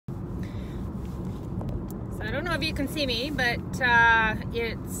don't know if you can see me, but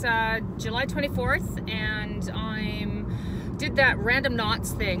it's July 24th, and did that random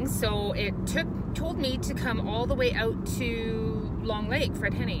knots thing. So it told me to come all the way out to Long Lake,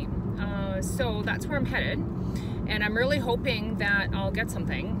 Fred Henne. So that's where I'm headed, and I'm really hoping that I'll get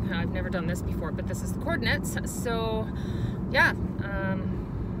something. I've never done this before, but this is the coordinates. So yeah,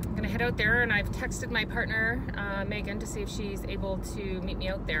 I'm gonna head out there, and I've texted my partner Megan to see if she's able to meet me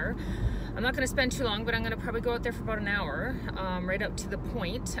out there. I'm not gonna spend too long, but I'm gonna probably go out there for about an hour, right up to the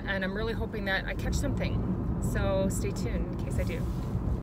point, and I'm really hoping that I catch something. So stay tuned in case I do.